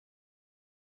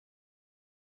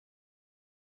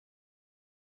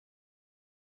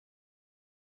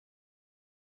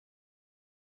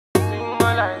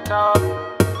up.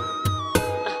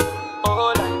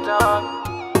 Oh, light up.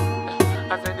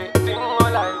 I said the thing oh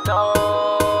light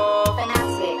up.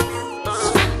 Fanatix.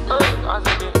 I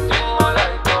said the thing oh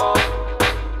light up.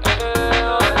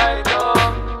 Oh light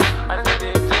up. I said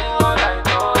the thing oh light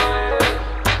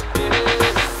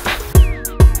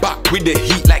up. Back with the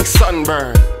heat like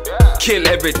sunburn. Kill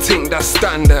everything that's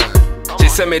standard. She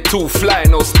said me too fly,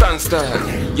 no standstill.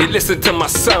 You listen to my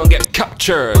sound, get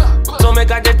captured. So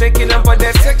make I just take it up for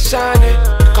the section.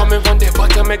 Coming from the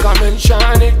bottom, make I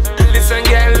mention it. Listen,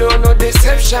 get low, no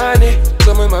deception.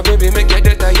 So me my baby, make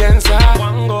it the answer.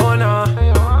 One go now.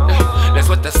 Let's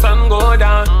let the sun go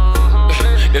down.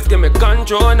 Let's give me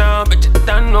control now. But you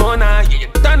don't know now. Yeah, you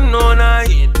don't know now. Yeah,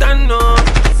 you don't know.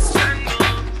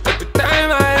 Every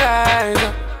time I rise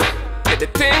up, get the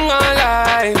thing on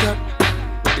light up.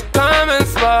 Come and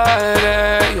spot it,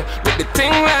 yeah. Make the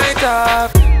thing light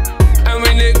up. And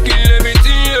when they kill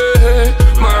everything, yeah.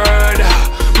 Murder,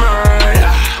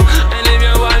 murder. And if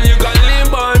you want, you can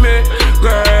live on me.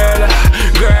 Girl,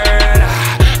 girl.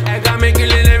 I got me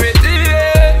killing everything,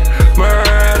 yeah.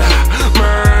 Murder,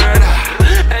 murder.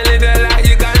 And if you like,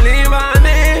 you can live on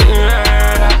me.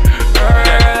 Murder,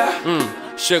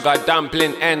 murder. Sugar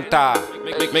dumpling enter.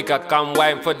 Make her come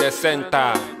wine for the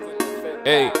center.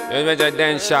 Hey, you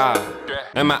residential.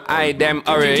 And my eye them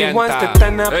oriental. She wants to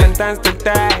turn up and dance to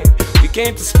die. We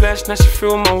came to splash, now she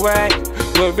feel my way.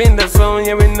 We're in the zone,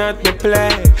 yeah, we not the play.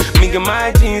 Me and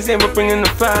my jeans, yeah, we're bringing the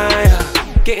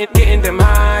fire. Getting them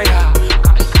higher.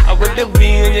 I with the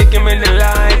weed and you give me the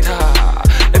lighter.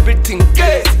 Everything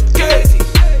crazy.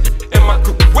 And my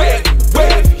crew wavy.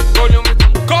 Rolling with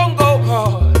some Congo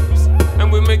boys.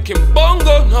 And we making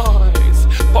bongo noise.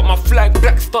 Pop my flag,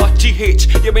 Black Star GH.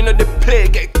 Yeah, we know the play,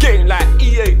 get game like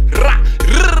EA.